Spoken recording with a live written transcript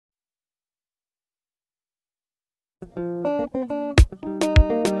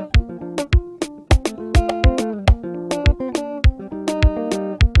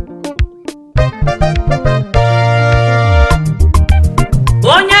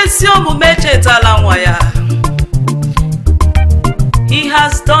He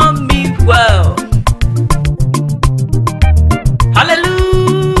has done me well.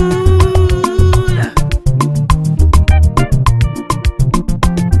 Hallelujah.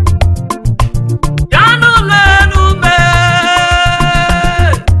 Piano lenume,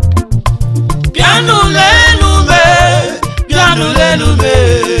 piano lenume, piano lenume,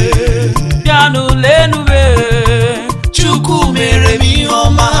 piano lenume. Chukwu mere mi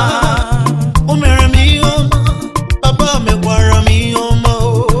oma.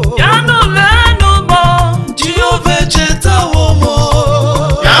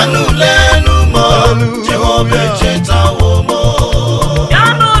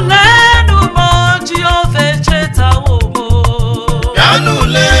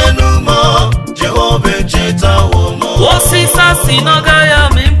 Osisa sinoga ya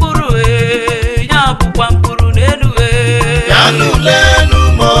mimpuru ya bukwa mpuru nenu Yanu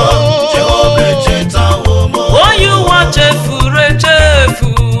lenu mo Jehova cheta womo Oyu wa chefu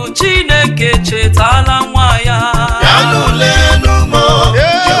Chineke chetala nwaya Yanu lenu mo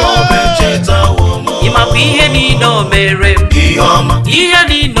Jehova cheta womo Imapu ihe ni no mere Iyoma Ihe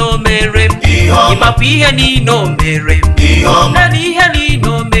ni no mere Imapu ihe ni no mere Iyoma Ihe ni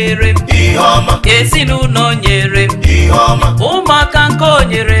no mere Iyoma Esinu no nyere Iyoma Umaka nko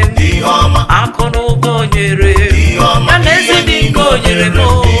nyere Iyoma Akono ugo nyere Iyoma Yanezi nko nyere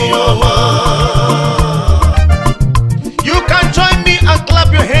mo You can join me and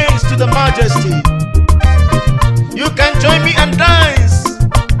clap your hands to the majesty. You can join me and dance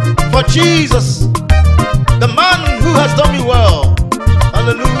for Jesus, the man who has done me well.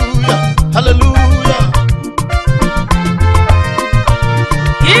 Hallelujah, hallelujah.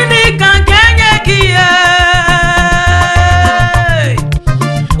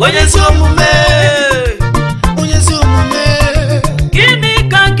 Gini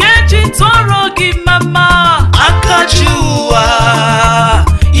kangeji toro gi mama Akachua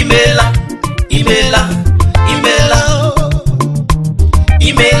Imela, imela, imela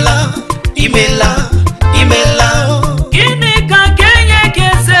Imela, imela, imela Gini kangenye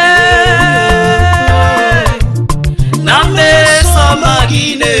keze Name sama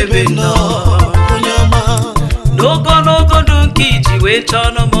gine beno Nogo dunkiji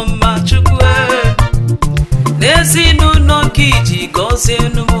wechono mama Chukwu Nezinu no kiji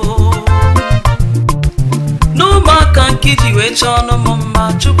gozenu Numaka nkiji wechono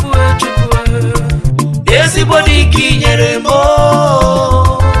mama Chukwu Ezibodi kinyere mo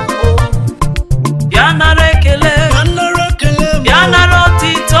Biana rekele Biana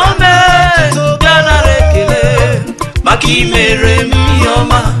roti tome Biana rekele Maki mere mi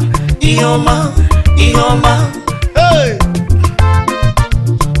Ioma Hey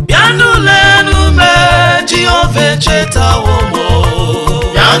Bianu lenu me Jehova cheta womo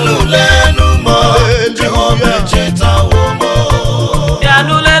Bianu lenu mo Jehova cheta womo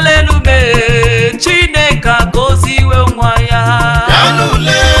Bianu lenu me Chineka goziwe nwaya Bianu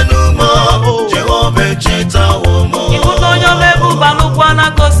lenu mo Jehova cheta womo Ibuno nyolebu balukwa na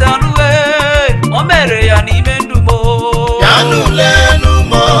gozi aruwe Omere ya n'ime ndụ mo Bianu lenu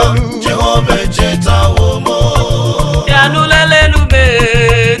mo Jehova cheta womo Bianu lenu me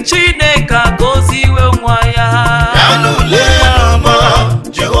Chineka goziwe nwaya Bianu lenu mo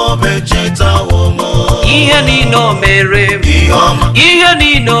Jehova cheta womo Ihe ni no mere Ihe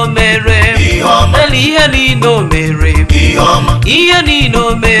ni no mere Ihe ni no mere Ihe ni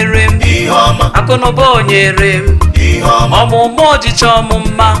no mere Akono bonyere Omumo jicha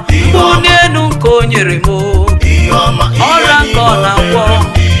omumma Unenu nko nyere mo Ora nko na wo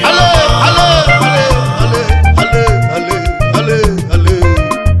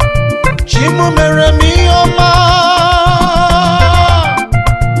Chimu mere mi oma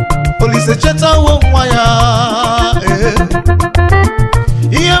Olise cheta wo nwaya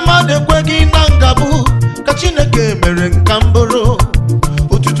Ihe made kwegi na ngabu Ka Chineke mere nkamboro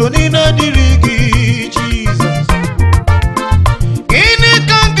Otuto niile dịrị gị Jesus Gịnị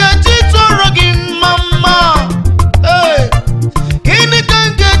ka ngeji tọrọ gị mama Gịnị ka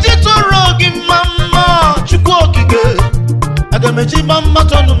ngeji tọrọ gị mama Chukwu okike Aga meji mama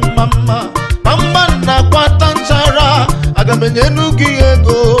tọnụ mama Mama na kwata nchara Aga menyenu gị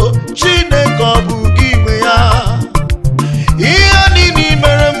ego Chineke ọ bụ gị nwe ya Ihe niile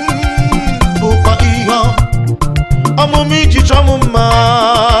mere m bụkwa ihe Ọmụmụ iji chọ m mma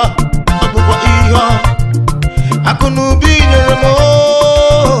Ọ bụkwa ihe Akụ na ubi nyere m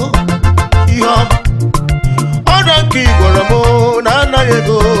ihe Ọrịa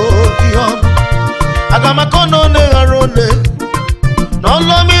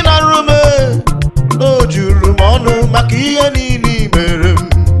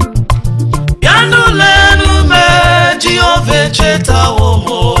chetawo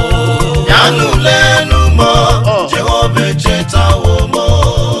mo. Yanulenu mo, Jehovah chetawo mo.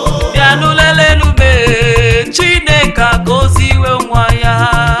 Yanulelenu me, Chineka goziwe nwaya.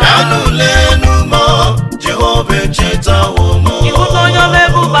 Yanulenu mo, Jehovah chetawo mo. Ibuno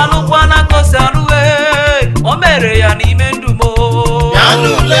nyomebu balukwana kose aluwe, o mere ya n'ime ndụ mo.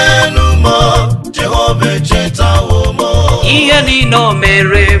 Yanulenu mo, Jehovah chetawo mo. Ihe nino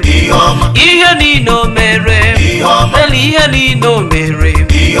mere, ihe nino mere, ihe nino mere,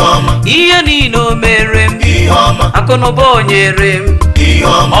 ihe nino mere, akụnụba nyere m,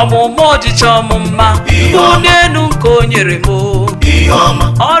 ọmụmụ ọjịcha ọmụmma, ụnenu nke o nyere m,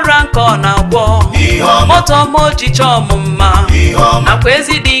 ọrịa nke ọ na-agwọ, moto ọmụ ọjịcha ọmụmma, nakwa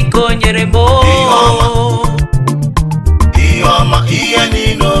ezi dị nke o nyere m. Ihe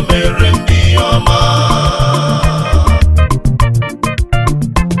nino mere m, ihe ọma.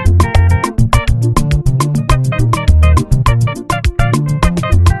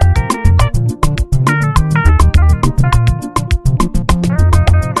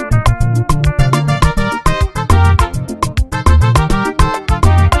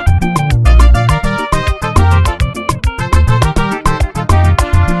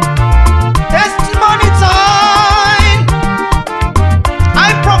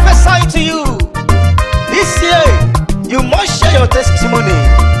 Testimony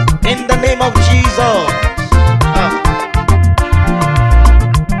in the name of Jesus.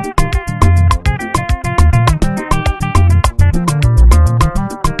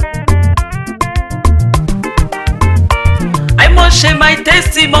 I must share my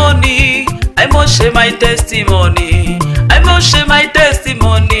testimony. I must share my testimony. I must share my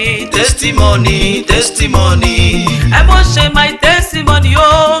testimony. Testimony, testimony. I must share my testimony.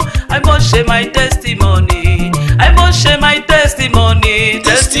 Oh, I must share my testimony. I must share my testimony.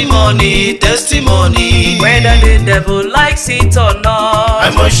 Testimony, testimony. Whether the devil likes it or not,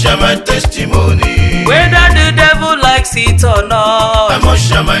 I must share my testimony. Whether the devil likes it or not, I must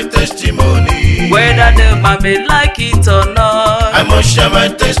share my testimony. Whether the man may like it or not, I must share my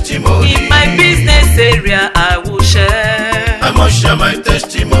testimony. In my business area, I will share. I must share my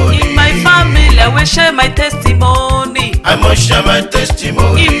testimony. In my family, I will share my testimony. I must share my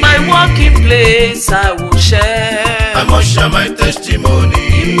testimony. In my working place, I will share. I must share my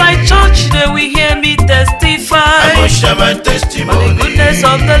testimony. In my church, they will hear me testify. I must share my testimony. For the goodness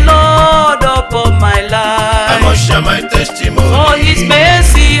of the Lord upon my life. I must share my testimony. For His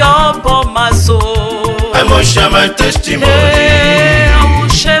mercy upon my soul. I must share my testimony. Hey, I will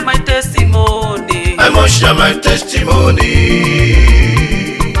share my testimony. I must share my testimony.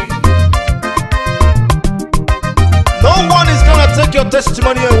 No one is gonna take your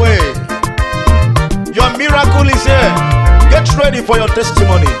testimony away. Your miracle is here. Get ready for your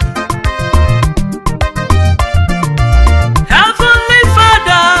testimony. Heavenly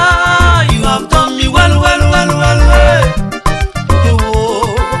Father, you have done me well. You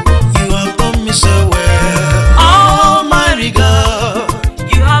have done me so well. Almighty God,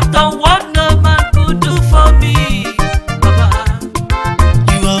 you have done what no man could do for me. Baba,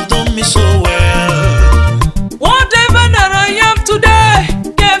 you have done me so well. Whatever that I am today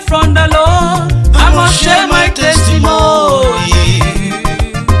came from the Lord. I must share my testimony.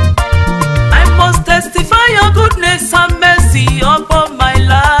 I must testify your goodness and mercy upon my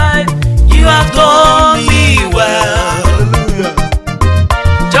life. You have done me well. Hallelujah.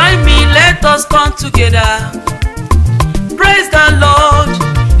 Join me, let us come together. Praise the Lord.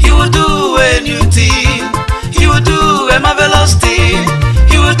 He will do a new thing. He will do a marvelous thing.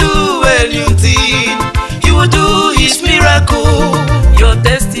 He will do a new thing. He will do His miracle. Your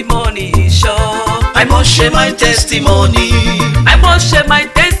testimony is sure. I must share my testimony. I must share my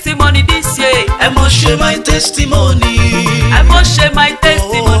testimony this year. I must share my testimony. I must share my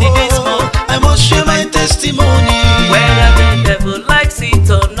testimony this month. I must share my testimony. Whether the devil likes it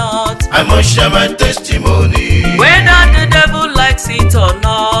or not, I must share my testimony. Whether the devil likes it or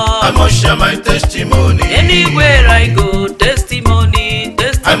not, I must share my testimony. Anywhere I go, testimony,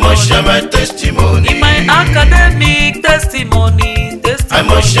 testimony. I must share my testimony. In my academic, testimony, testimony. I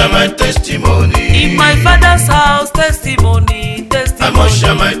must share my testimony. In my father's house, testimony, testimony. I must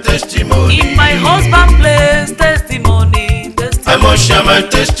share my testimony. In my husband's place, testimony, testimony. I must share my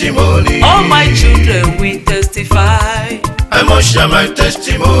testimony. All my children will testify. I must share my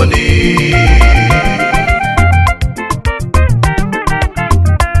testimony.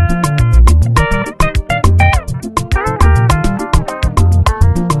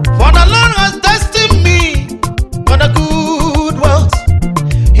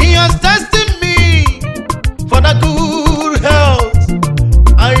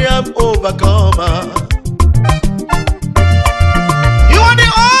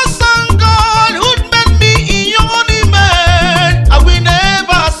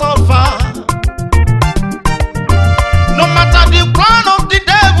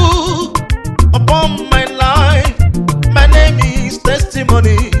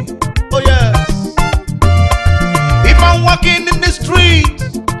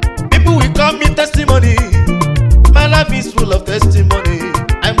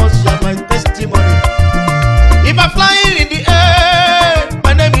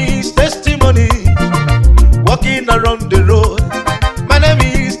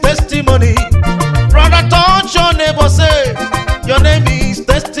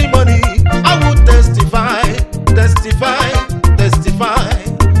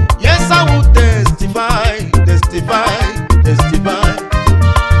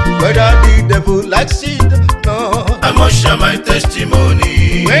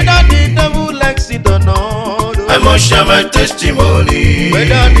 must share my testimony.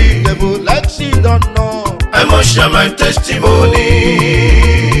 Whether the devil likes it or not, I must share my testimony.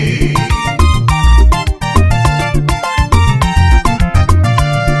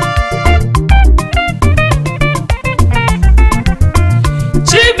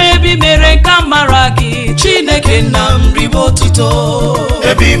 Chimebi mere kamaragi, Chineke nam ribotito.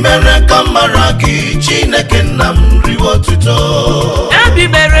 Ebi mere kamaragi, Chineke nam ribotito. Ebi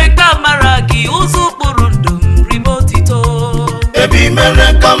mere kamaragi, uzu burundum ribotito. Ebi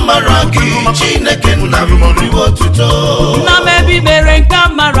mere kamaragi, Chineke nam ribotito. Nam ebi mere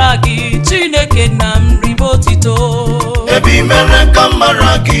kamaragi, Chineke nam ribotito. Ebi mere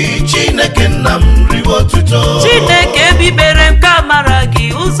kamaragi, Chineke nam ribotito. Chineke ebi mere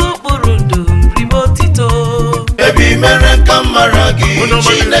kamaragi, uzu burundum ribotito. Ebi mere kamaragi,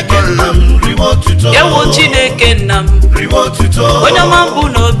 Chineke nam ribotito. Yewo Chineke nam ribotito. Onyoma mbu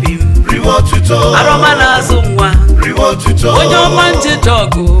n'obi m ribotito. Aroma n'azụ nwa ribotito. Onyoma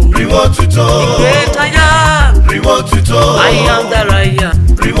njedogu ribotito. Ikreta ya ribotito. I am that I am.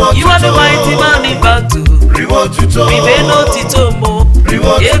 ribotito. You are the mighty man in battle. ribotito. Bibe n'otito mo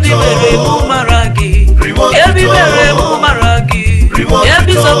ribotito. Ebi mere mụ mara gị ribotito. Ebi mere mụ mara gị ribotito.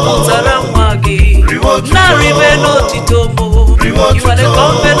 Ebi zọpụtara nwa gị ribotito. Na-arịbe n'otito mo ribotito. You are the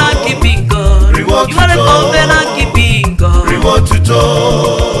covenant keeping God. ribotito. You are the covenant keeping God. ribotito.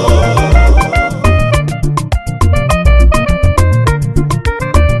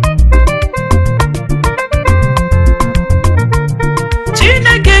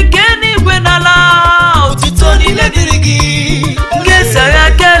 Chineke nke n'igwe n'ala otito niile dịrị gị Ngesi agha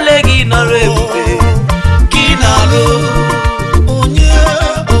kele gị nọrọ ebube gị na-alụ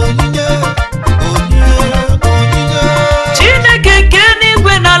Chineke nke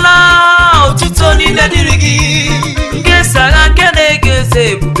n'igwe n'ala otito niile dịrị gị Ngesi agha kele gị eze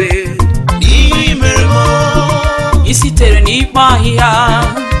ebube n'ihi mere m I sitere n'ikpe ahịhịa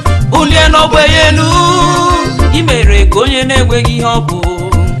bulie n'ogbenye elu I mere ka onye na-enweghị ihe ọ bụ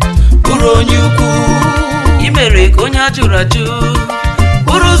bụrụ onye ukwu I mere ka onye ajụrụ ajụ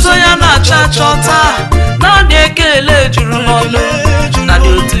bụrụ ụzọ ya na-achọ achọta naanị ekele juru m ọnụ naanị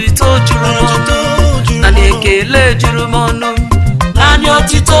otuto juru m ọnụ naanị ekele juru m ọnụ naanị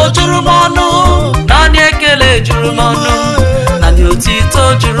otito juru m ọnụ naanị ekele juru m ọnụ naanị otito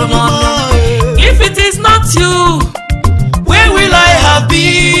juru m ọnụ If it is not you, where will I have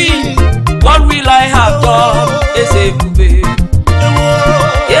been? What will I have done? Eze ebube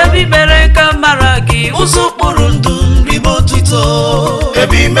Ebi mere kamaragi ụzụ kpụrụ ndụ ribotito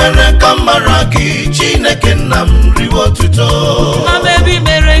Ebi mere kamaragi Chineke nam ribotito Nam ebi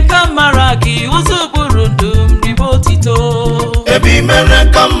mere kamaragi ụzụ kpụrụ ndụ ribotito Ebi mere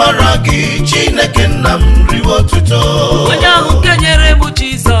kamaragi Chineke nam ribotito Onye ahụ nke nyere m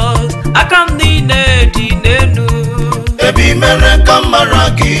Jizọs aka m niile dị n'elu Ebi mere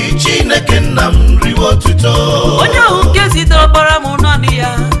kamaragi Chineke nam ribotito Onye ahụ nke zitere ọkpara m naanị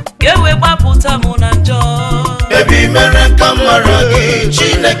ya ga-ewe gbapụta m na njọ Ebi mere kamaragi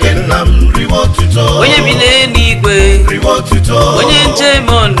Chineke nam ribotito Onye bi n'eluigwe ribotito Onye njem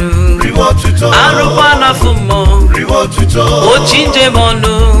ọnụ ribotito arụkwa n'afọ mmụọ ribotito Ochi njem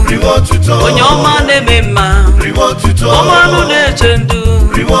ọnụ ribotito Onye ọma na-eme mma ribotito Ọmanụ na-eche ndụ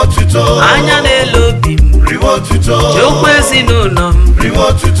ribotito Anya na-ele obi m ribotito Chukwu ezinụlọ m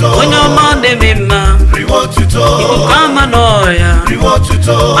ribotito Onye ọma na-eme mma ribotito Ikuku ama n'ọhịa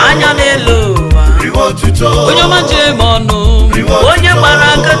ribotito Anya na-ele ụwa ribotito Onye ọma njem ọnụ Onye gbara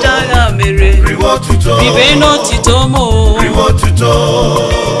akaja agha mere ribotito Bibe n'otito m ribotito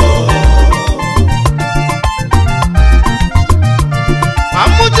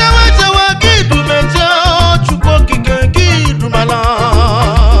Amujewe jewe gị dumeje Chukwu okike gị dumala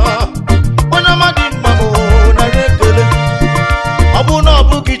Onye ọma dị mma m narị ekele Ọ bụ na ọ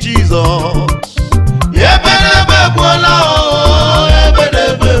bụghị Jizọs Ebe n'ebe egbuola ebe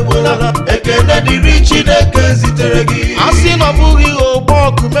n'ebe egbuola ekele dịrị Chineke zitere gị A sị na ọ bụghị ogbo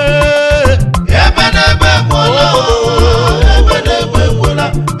ọkụme Ebe n'ebe egbuola ebe n'ebe egbuola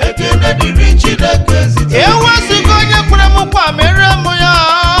ekele dịrị Chineke zitere gị Ewezụga onye kwere m nkwa mere m ya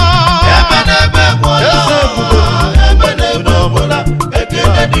Ebe n'ebe egbuola ebe n'ebe egbuola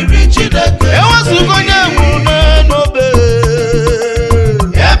ekele dịrị Chineke Ewezụga onye nwụrụ n'obe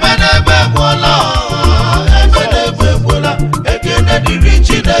Ebe n'ebe egbuola ebe n'ebe egbuola ekele dịrị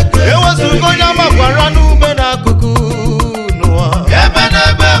Chineke Ewezụga onye amakwara n'ume n'akụkụ n'ụwa Ebe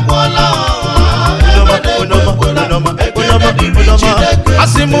n'ebe egbuola ebe n'ebe egbuola ekele dịrị Chineke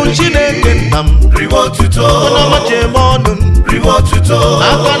Asị m Chineke nna m ribotito Onye ọma jem ọnụ m ribotito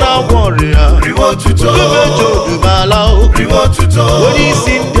aka na-agwọ ọrịa ribotito Umeji odumala ribotito Onye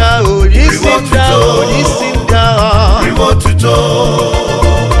isi ndị agha Onye isi ndị agha Onye isi ndị agha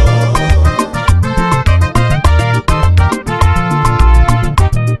otuto.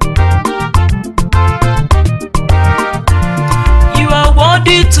 You are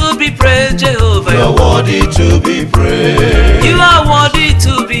worthy to be praised, Jehovah. You are worthy to be praised. You are worthy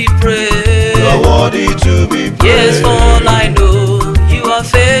to be praised. You are worthy to be praised. Yes, for all I know, you are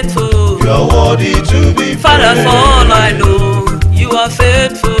faithful. You are worthy to be praised. Father, for all I know, you are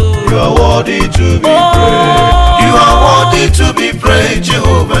faithful. You are worthy to be praised. You are worthy to be praised,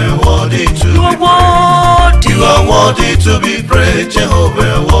 Jehovah. You are worthy to You be are praised. worthy. You are worthy to be praised, Jehovah. You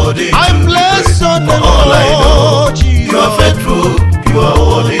are worthy to I be bless praised. your For name, all I know, Lord Jesus. you are faithful. You are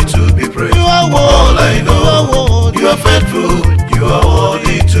worthy to be praised. You are For all I worthy, know, you are worthy. you are faithful. You are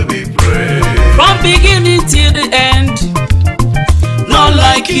worthy to be praised. From beginning till the end, none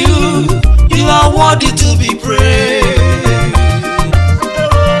like you. You are worthy to be praised.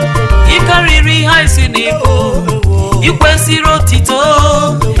 Ikariri haisinipo, you kwesiri otito.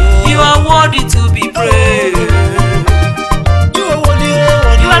 You are worthy to be praised.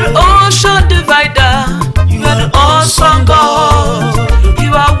 You are the ocean divider. You are the awesome God.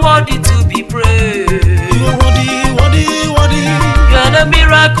 You are worthy to be praised. You are the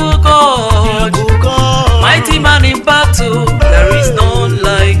miracle God. Mighty man in battle, there is none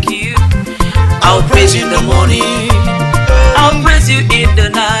like you. I'll praise you in the morning, I'll praise you in the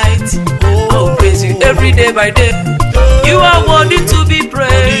night, I'll praise you every day by day. You are worthy to be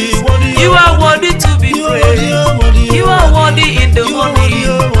praised. You are worthy to be praised. You are worthy in the morning.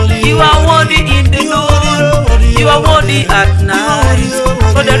 You are worthy in the noon. You are worthy at night.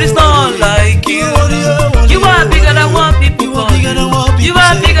 For there is none like you. You are bigger than what people call you. You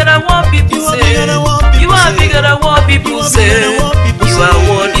are bigger than what people say. You are bigger than what people say. You are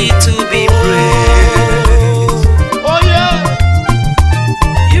worthy to be praised. Oh yeah.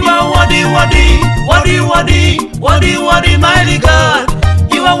 You are worthy, worthy, worthy, worthy, worthy, worthy, mighty God.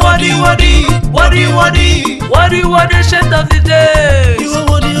 You are worthy, worthy, worthy, worthy, worthy, worthy, shade of the day.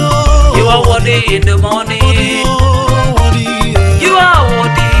 You are worthy in the morning. You are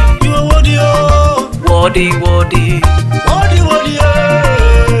worthy, worthy, worthy.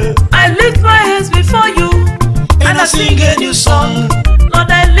 I lift my hands before you and I sing a new song. Lord,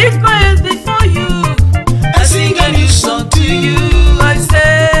 I lift my hands before you. I sing a new song to you. I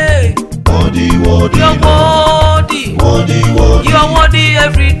say, Worthy, worthy, you are worthy. worthy, worthy, You are worthy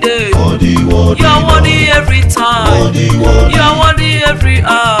every day. worthy, worthy, You are worthy every time. worthy, worthy, You are worthy every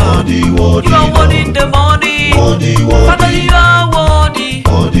hour. worthy, worthy, You are worthy in the morning. worthy, Father, worthy, you are worthy.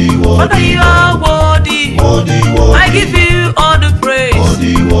 worthy, Father, worthy, you are worthy. worthy, I give you all the praise.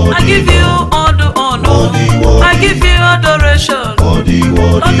 worthy, worthy, I give you all the honor. I give you adoration. worthy,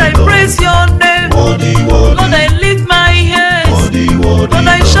 Lord, I praise your name. worthy, Lord, I lift my hands. worthy, Lord,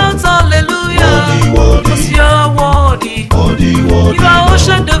 I shout hallelujah. Because you are worthy. You are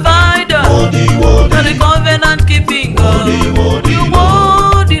ocean divider. You are the covenant keeping God. You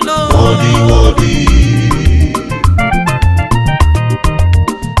are worthy, Lord.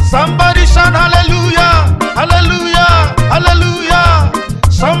 Somebody shout hallelujah, hallelujah, hallelujah.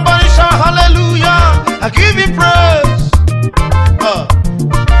 Somebody shout hallelujah. I give you praise.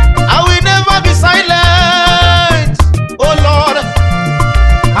 I will never be silent. Oh Lord,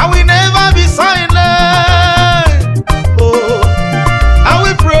 I will never be silent. Oh, I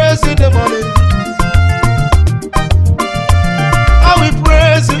will praise you in the morning. I will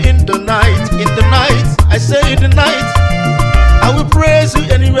praise you in the night. In the night, I say in the night. I will praise you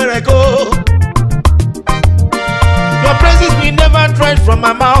anywhere I go. Your praises will never dry from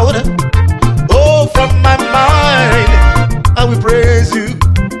my mouth. Oh, from my mind. I will praise you.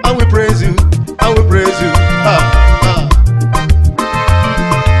 I will praise you. I will praise you.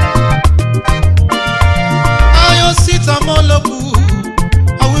 I will sit among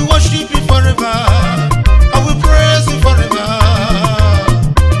I will worship you forever. I will praise you forever.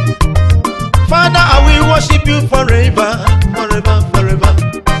 Father, I will worship you forever. Forever, forever.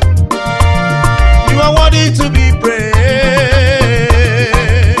 You are worthy to be praised.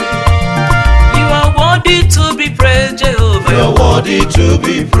 You are worthy to be praised, Jehovah. You are worthy to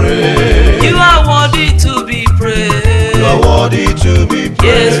be praised. You are worthy to be praised. You are worthy to be praised.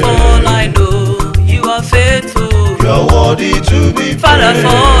 Yes, for all I know, you are faithful. You are worthy to be praised. Father, for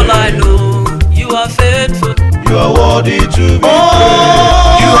all I know, you are faithful. You are worthy to be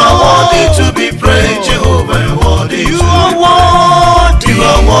praised. You are worthy to be praised, Jehovah. You are worthy. You are worthy. You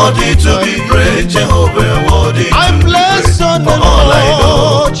are worthy to be praised, Jehovah. You are worthy. I bless your name, For all I know,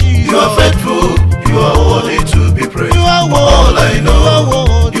 Lord Jesus. you are faithful. You are worthy to be praised. You are For all I worthy.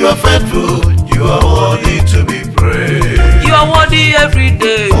 know, you are faithful. You are worthy to be praised. You are worthy every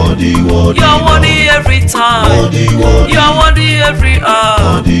day. Worthy, worthy, You are worthy every time. You are worthy every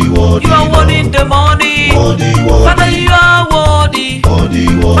hour. You are worthy in the morning. Father, you are worthy.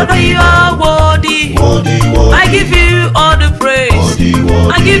 Father, you are worthy. I give you all the praise.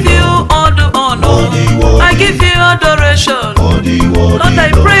 I give you all the honor. I give you adoration. Lord,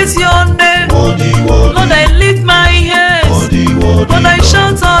 I praise your name.